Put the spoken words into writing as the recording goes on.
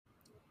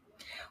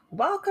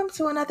Welcome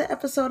to another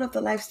episode of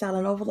the Lifestyle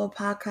and Overload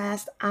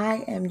podcast. I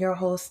am your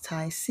host,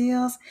 Ty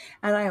Seals,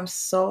 and I am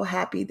so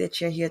happy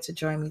that you're here to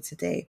join me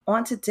today.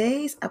 On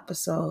today's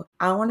episode,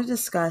 I want to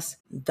discuss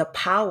the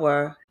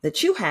power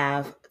that you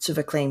have to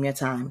reclaim your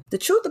time. The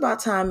truth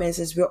about time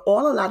is we're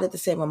all allotted the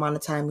same amount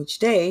of time each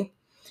day,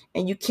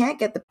 and you can't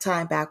get the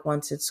time back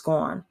once it's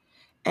gone.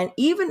 And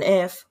even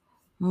if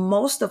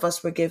most of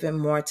us were given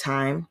more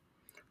time,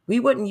 we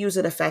wouldn't use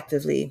it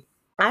effectively.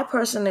 I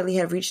personally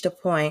have reached a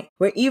point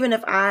where even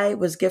if I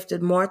was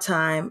gifted more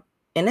time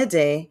in a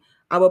day,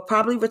 I would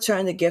probably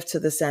return the gift to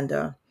the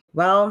sender.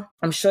 Well,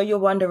 I'm sure you're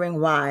wondering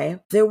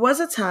why. There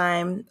was a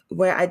time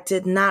where I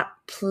did not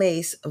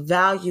place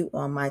value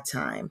on my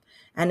time.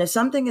 And if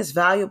something is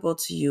valuable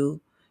to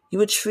you, you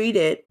would treat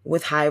it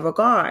with high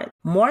regard.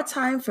 More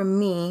time for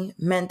me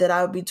meant that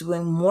I would be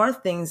doing more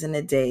things in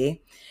a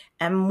day,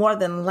 and more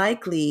than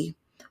likely,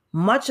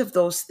 much of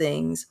those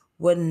things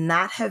would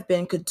not have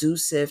been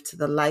conducive to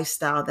the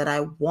lifestyle that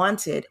I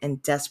wanted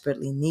and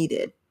desperately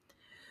needed.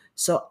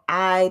 So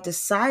I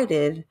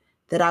decided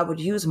that I would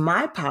use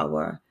my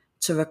power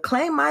to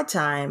reclaim my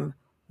time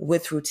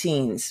with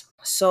routines.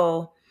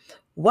 So,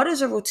 what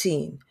is a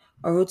routine?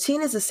 A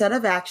routine is a set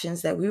of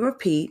actions that we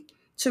repeat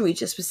to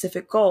reach a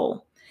specific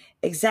goal.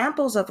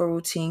 Examples of a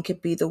routine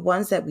could be the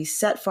ones that we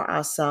set for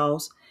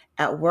ourselves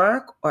at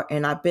work or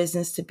in our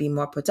business to be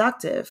more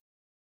productive.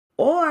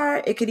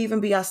 Or it could even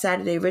be our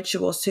Saturday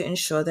rituals to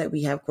ensure that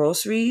we have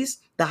groceries,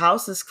 the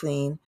house is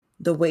clean,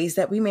 the ways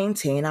that we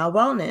maintain our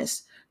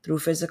wellness through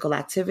physical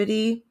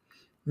activity,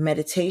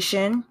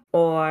 meditation,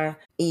 or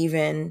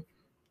even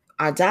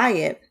our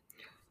diet.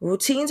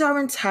 Routines are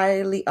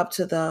entirely up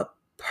to the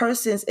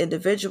person's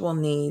individual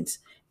needs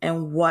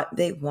and what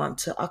they want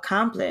to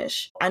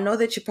accomplish. I know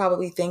that you're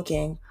probably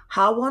thinking,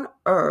 how on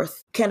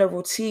earth can a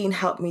routine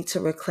help me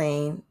to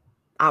reclaim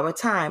our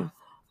time?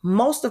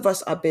 Most of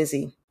us are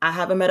busy. I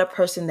haven't met a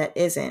person that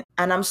isn't.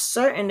 And I'm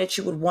certain that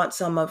you would want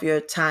some of your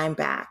time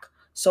back.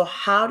 So,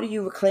 how do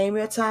you reclaim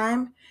your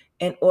time?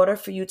 In order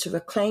for you to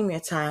reclaim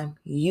your time,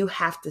 you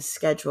have to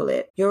schedule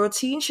it. Your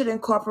routine should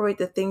incorporate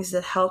the things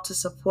that help to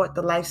support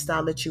the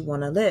lifestyle that you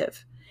want to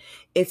live.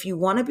 If you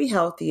want to be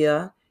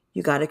healthier,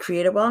 you got to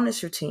create a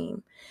wellness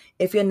routine.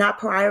 If you're not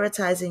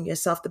prioritizing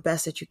yourself the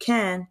best that you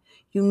can,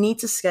 you need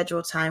to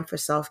schedule time for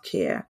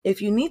self-care.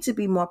 If you need to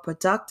be more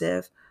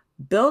productive,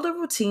 build a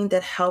routine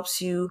that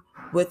helps you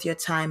with your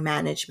time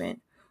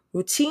management.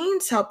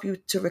 Routines help you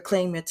to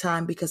reclaim your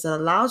time because it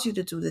allows you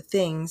to do the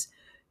things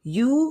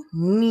you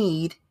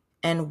need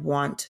and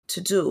want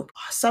to do.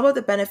 Some of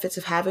the benefits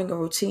of having a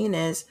routine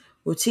is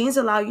routines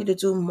allow you to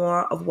do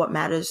more of what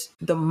matters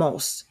the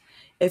most.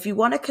 If you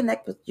want to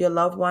connect with your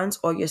loved ones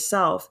or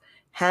yourself,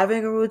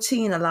 having a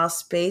routine allows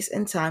space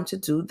and time to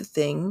do the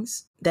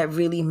things that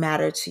really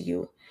matter to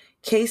you.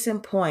 Case in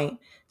point,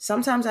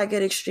 sometimes I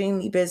get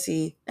extremely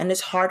busy and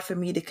it's hard for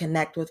me to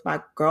connect with my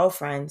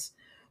girlfriends,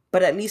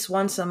 but at least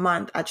once a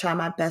month, I try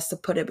my best to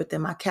put it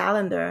within my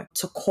calendar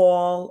to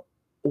call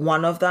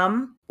one of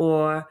them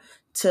or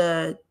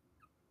to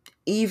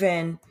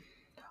even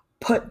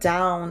put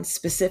down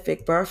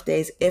specific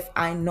birthdays if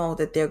I know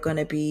that they're going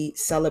to be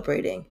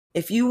celebrating.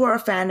 If you were a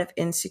fan of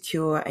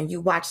Insecure and you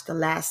watched the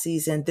last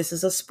season, this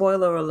is a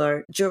spoiler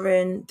alert.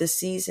 During the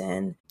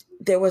season,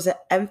 there was an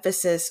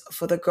emphasis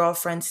for the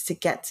girlfriends to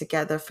get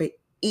together for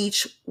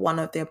each one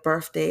of their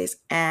birthdays,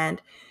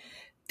 and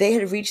they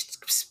had reached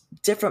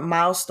different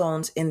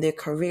milestones in their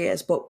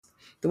careers. But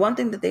the one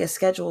thing that they had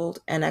scheduled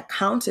and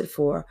accounted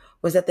for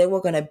was that they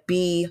were going to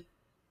be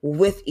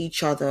with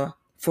each other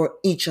for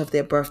each of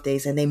their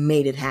birthdays, and they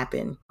made it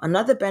happen.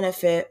 Another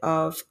benefit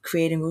of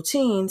creating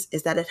routines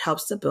is that it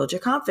helps to build your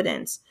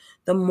confidence.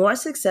 The more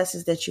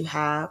successes that you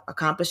have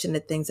accomplishing the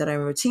things that are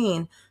in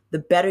routine, the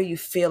better you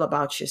feel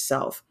about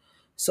yourself.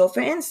 So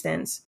for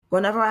instance,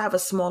 whenever I have a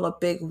small or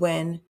big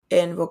win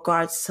in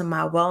regards to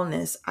my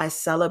wellness, I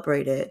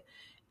celebrate it.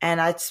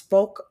 And I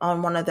spoke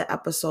on one of the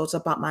episodes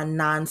about my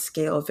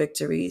non-scale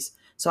victories.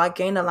 So I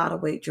gained a lot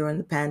of weight during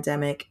the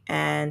pandemic.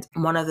 And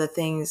one of the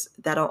things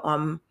that are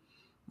on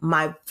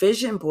my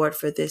vision board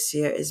for this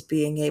year is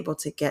being able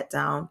to get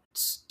down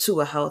to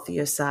a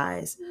healthier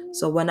size.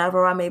 So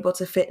whenever I'm able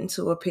to fit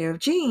into a pair of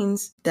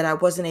jeans that I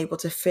wasn't able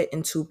to fit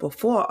into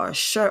before, or a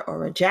shirt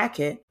or a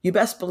jacket, you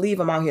best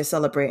believe I'm out here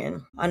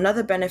celebrating.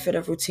 Another benefit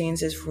of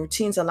routines is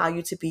routines allow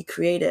you to be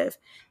creative.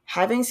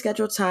 Having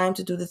scheduled time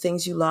to do the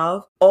things you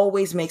love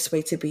always makes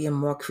way to being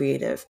more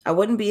creative. I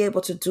wouldn't be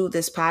able to do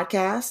this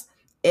podcast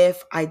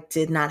if I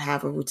did not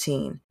have a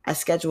routine. I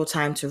schedule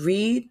time to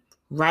read,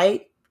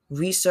 write,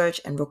 research,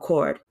 and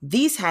record.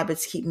 These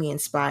habits keep me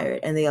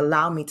inspired and they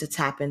allow me to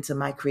tap into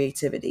my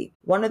creativity.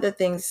 One of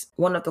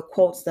the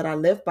quotes that I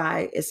live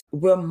by is,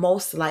 we're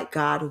most like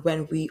God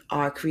when we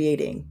are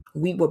creating.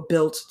 We were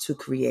built to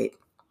create.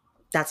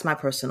 That's my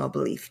personal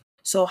belief.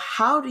 So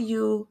how do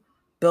you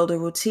build a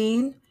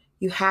routine?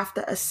 you have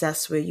to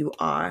assess where you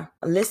are.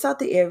 List out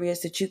the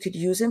areas that you could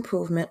use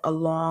improvement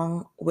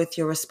along with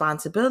your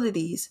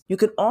responsibilities. You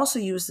could also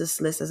use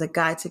this list as a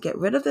guide to get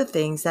rid of the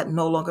things that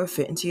no longer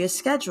fit into your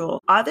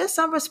schedule. Are there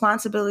some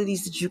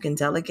responsibilities that you can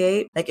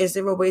delegate? Like, is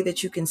there a way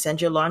that you can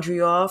send your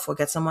laundry off or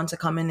get someone to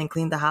come in and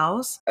clean the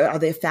house? Are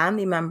there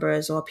family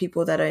members or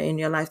people that are in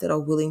your life that are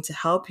willing to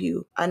help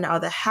you? And are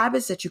the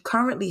habits that you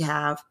currently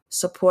have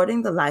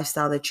supporting the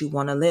lifestyle that you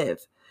want to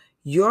live?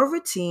 Your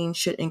routine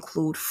should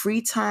include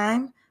free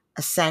time,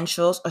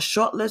 essentials, a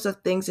short list of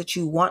things that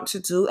you want to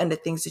do and the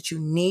things that you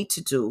need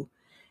to do,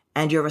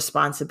 and your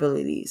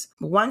responsibilities.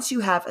 Once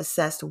you have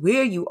assessed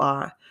where you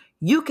are,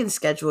 you can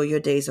schedule your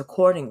days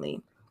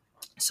accordingly.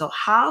 So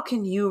how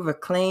can you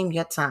reclaim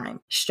your time?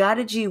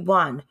 Strategy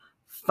 1,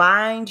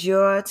 find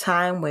your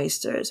time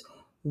wasters.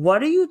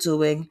 What are you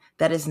doing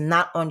that is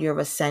not on your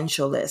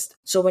essential list?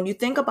 So when you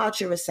think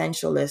about your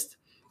essential list,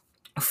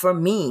 for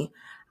me,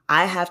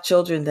 I have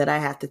children that I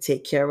have to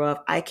take care of.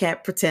 I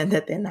can't pretend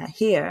that they're not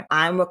here.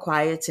 I'm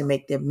required to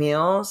make their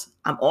meals.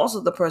 I'm also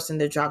the person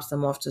that drops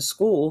them off to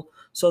school.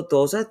 So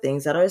those are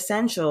things that are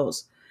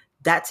essentials.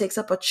 That takes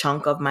up a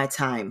chunk of my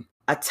time.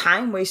 A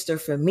time waster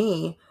for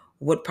me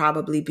would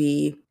probably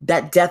be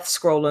that death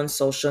scroll on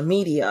social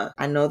media.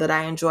 I know that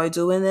I enjoy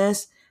doing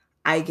this.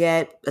 I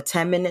get a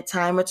 10-minute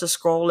timer to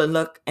scroll and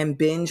look and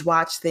binge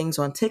watch things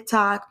on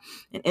TikTok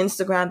and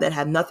Instagram that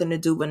have nothing to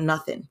do with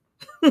nothing.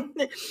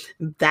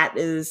 That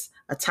is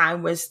a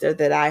time waster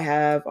that I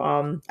have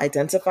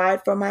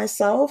identified for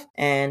myself.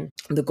 And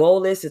the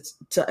goal is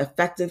to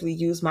effectively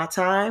use my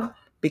time,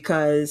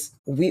 because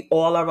we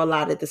all are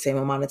allotted the same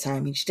amount of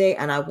time each day,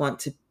 and I want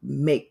to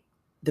make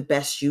the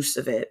best use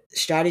of it.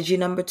 Strategy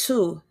number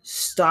 2,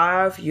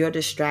 starve your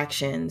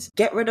distractions.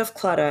 Get rid of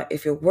clutter.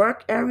 If your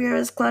work area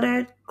is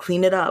cluttered,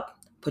 clean it up.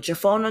 Put your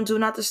phone on Do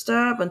Not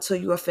Disturb until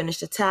you have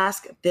finished a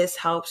task. This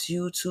helps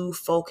you to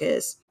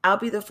focus. I'll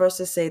be the first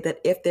to say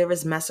that if there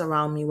is mess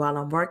around me while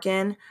I'm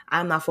working,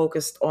 I'm not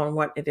focused on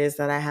what it is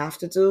that I have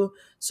to do.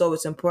 So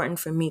it's important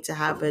for me to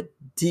have a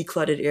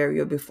decluttered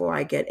area before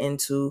I get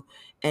into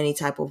any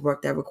type of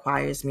work that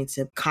requires me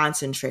to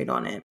concentrate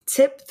on it.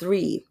 Tip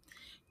 3,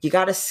 you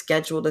got to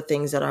schedule the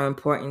things that are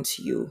important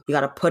to you. You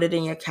got to put it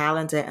in your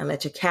calendar and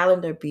let your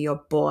calendar be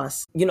your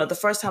boss. You know, the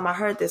first time I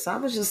heard this, I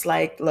was just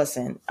like,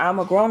 listen, I'm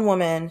a grown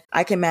woman.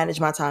 I can manage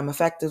my time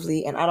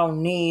effectively, and I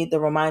don't need the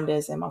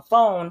reminders in my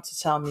phone to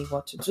tell me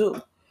what to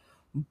do.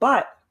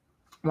 But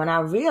when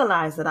I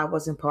realized that I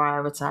wasn't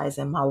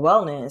prioritizing my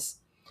wellness,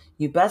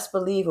 you best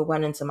believe it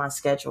went into my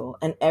schedule.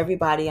 And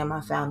everybody in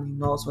my family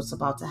knows what's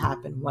about to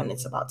happen when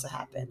it's about to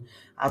happen.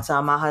 I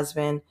tell my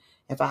husband,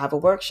 if I have a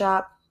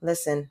workshop,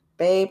 listen,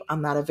 babe,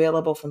 I'm not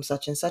available from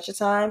such and such a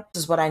time.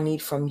 This is what I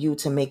need from you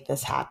to make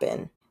this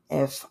happen.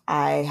 If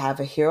I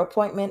have a hair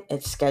appointment,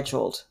 it's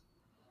scheduled.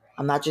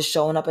 I'm not just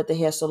showing up at the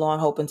hair salon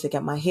hoping to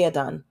get my hair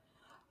done.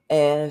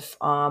 If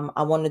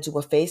I want to do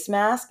a face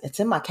mask, it's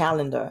in my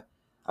calendar.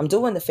 I'm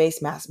doing the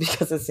face mask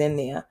because it's in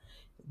there.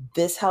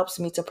 This helps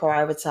me to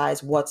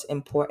prioritize what's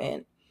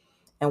important.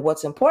 And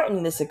what's important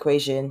in this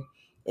equation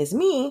is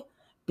me,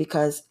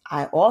 because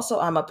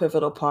I'm a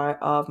pivotal part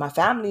of my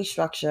family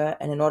structure.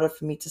 And in order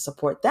for me to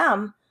support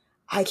them,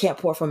 I can't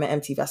pour from an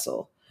empty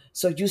vessel.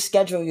 So you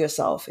schedule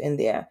yourself in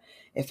there.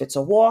 If it's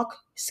a walk,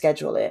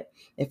 schedule it.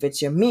 If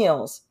it's your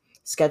meals,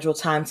 schedule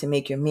time to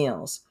make your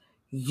meals.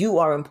 You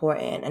are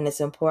important, and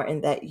it's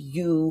important that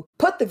you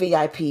put the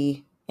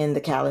VIP in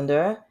the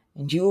calendar,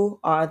 and you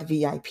are the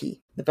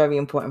VIP, the very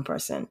important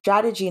person.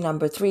 Strategy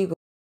number 3,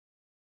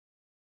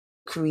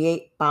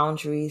 create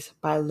boundaries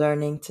by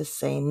learning to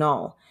say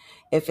no.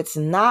 If it's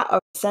not an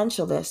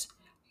essentialist,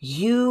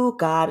 you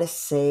gotta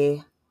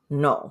say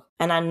no.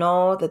 And I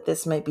know that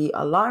this may be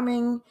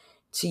alarming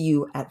to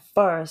you at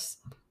first,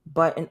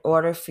 but in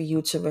order for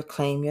you to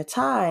reclaim your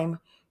time,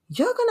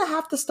 you're gonna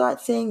have to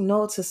start saying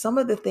no to some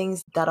of the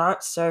things that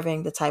aren't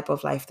serving the type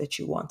of life that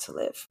you want to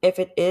live. If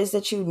it is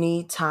that you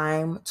need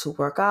time to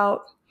work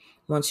out,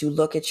 once you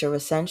look at your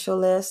essential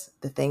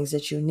list, the things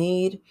that you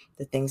need,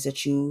 the things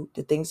that you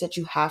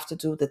have to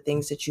do, the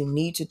things that you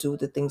need to do,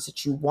 the things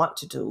that you want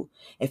to do,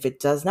 if it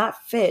does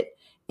not fit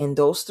in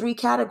those 3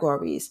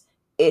 categories,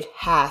 it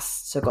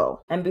has to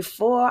go. And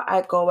before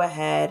I go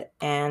ahead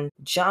and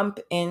jump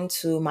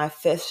into my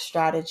 5th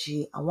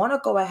strategy, I want to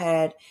go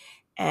ahead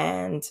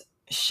and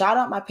shout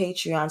out my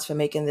Patreons for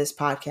making this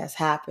podcast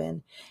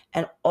happen,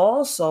 and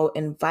also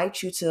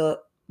invite you to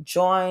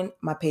join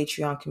my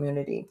Patreon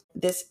community.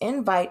 This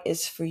invite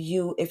is for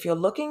you if you're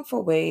looking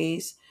for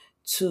ways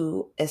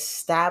to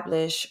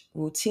establish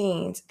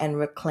routines and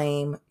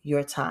reclaim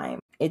your time.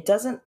 It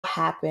doesn't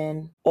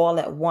happen all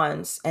at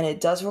once, and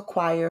it does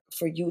require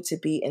for you to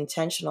be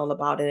intentional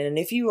about it. And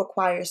if you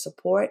require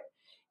support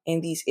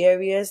in these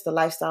areas, the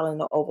Lifestyle in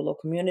the Overload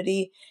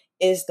community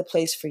is the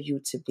place for you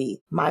to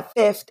be. My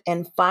 5th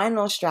and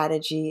final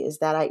strategy is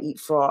that I eat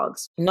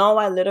frogs. No,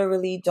 I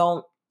literally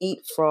don't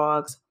eat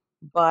frogs,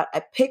 but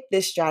I picked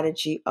this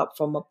strategy up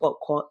from a book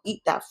called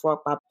Eat That Frog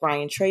by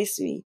Brian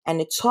Tracy, and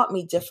it taught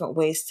me different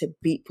ways to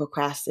beat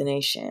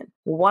procrastination.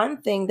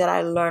 One thing that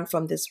I learned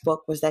from this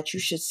book was that you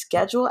should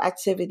schedule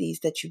activities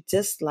that you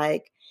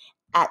dislike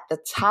at the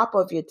top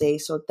of your day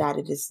so that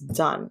it is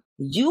done.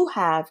 You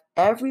have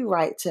every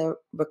right to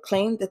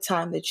reclaim the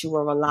time that you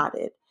were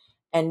allotted.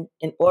 And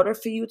in order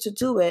for you to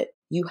do it,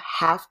 you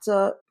have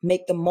to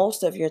make the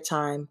most of your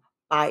time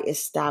by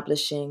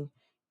establishing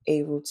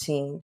a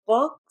routine.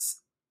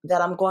 Books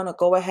that I'm going to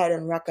go ahead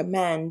and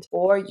recommend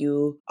for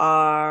you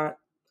are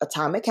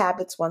Atomic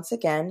Habits. Once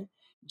again,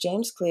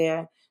 James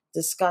Clear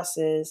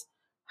discusses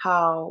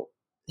how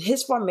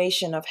his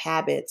formation of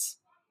habits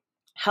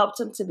helped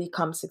him to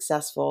become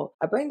successful.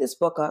 I bring this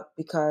book up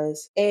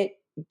because it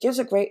gives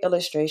a great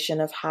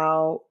illustration of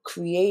how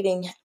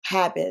creating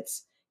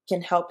habits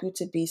can help you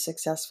to be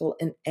successful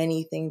in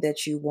anything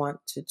that you want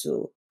to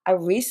do. I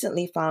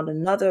recently found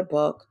another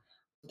book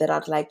that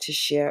I'd like to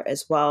share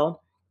as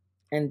well.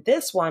 And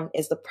this one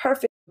is the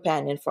perfect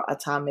companion for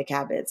Atomic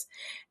Habits.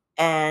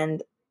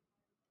 And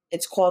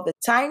it's called The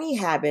Tiny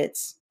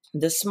Habits,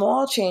 The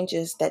Small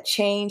Changes That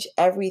Change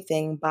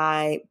Everything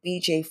by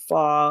BJ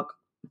Fogg.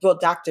 Well,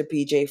 Dr.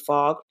 BJ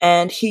Fogg.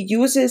 And he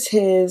uses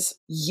his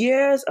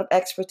years of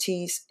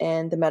expertise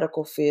in the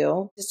medical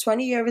field, his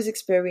 20 years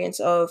experience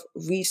of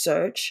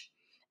research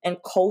and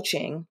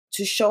coaching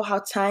to show how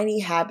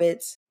tiny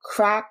habits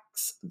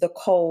cracks the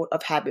code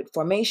of habit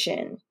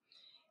formation.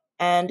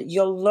 And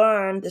you'll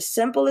learn the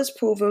simplest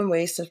proven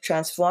ways to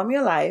transform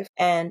your life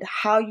and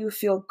how you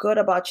feel good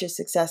about your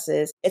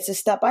successes. It's a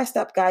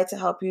step-by-step guide to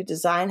help you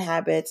design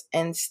habits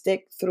and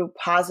stick through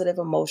positive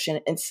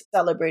emotion and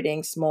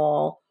celebrating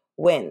small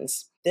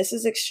wins. This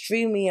is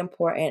extremely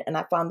important, and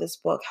I found this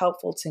book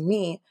helpful to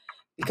me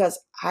because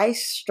I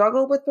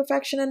struggle with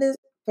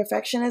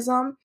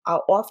perfectionism.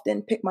 I'll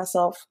often pick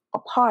myself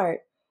apart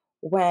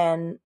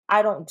when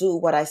I don't do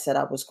what I said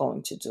I was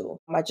going to do.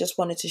 I just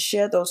wanted to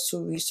share those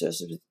two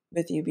resources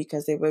with you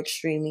because they were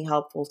extremely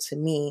helpful to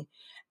me.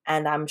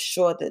 And I'm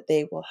sure that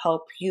they will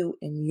help you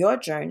in your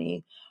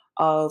journey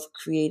of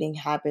creating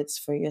habits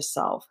for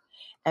yourself.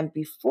 And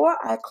before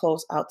I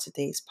close out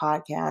today's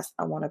podcast,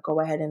 I want to go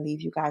ahead and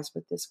leave you guys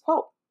with this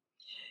quote.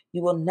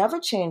 You will never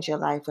change your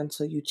life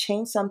until you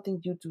change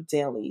something you do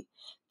daily.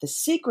 The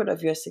secret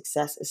of your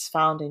success is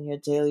found in your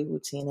daily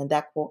routine. And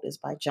that quote is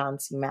by John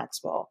C.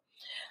 Maxwell.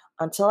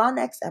 Until our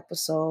next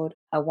episode,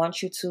 I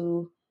want you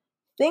to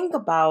think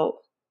about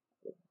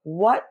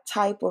what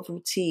type of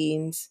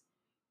routines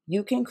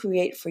you can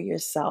create for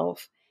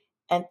yourself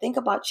and think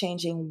about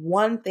changing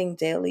one thing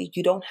daily.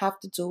 You don't have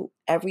to do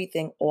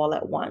everything all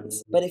at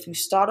once. But if you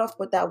start off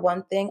with that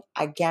one thing,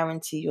 I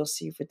guarantee you'll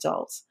see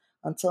results.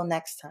 Until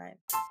next time.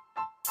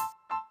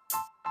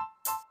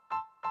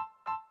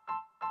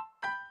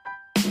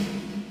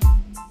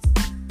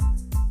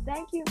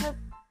 Thank you for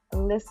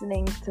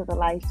listening to the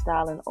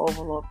Lifestyle and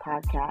Overload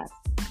podcast.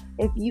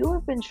 If you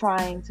have been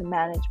trying to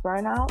manage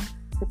burnout,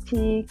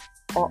 fatigue,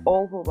 or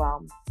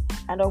overwhelm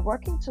and are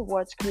working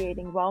towards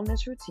creating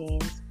wellness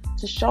routines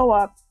to show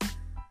up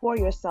for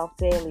yourself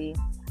daily,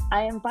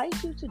 I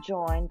invite you to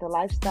join the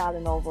Lifestyle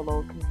and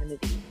Overload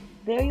community.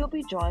 There you'll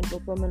be joined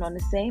with women on the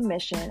same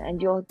mission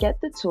and you'll get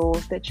the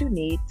tools that you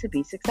need to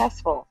be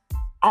successful.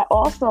 I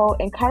also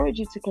encourage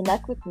you to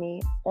connect with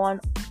me on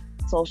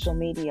social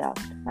media.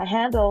 My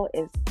handle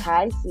is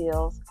Ty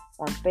Seals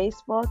on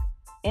Facebook,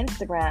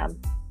 Instagram,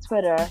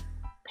 Twitter,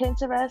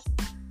 Pinterest,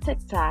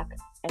 TikTok,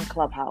 and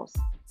Clubhouse.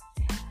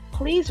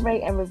 Please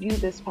rate and review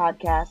this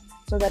podcast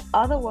so that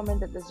other women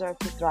that deserve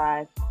to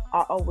thrive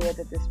are aware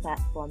that this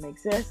platform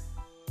exists.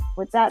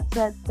 With that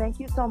said, thank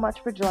you so much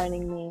for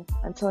joining me.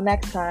 Until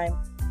next time.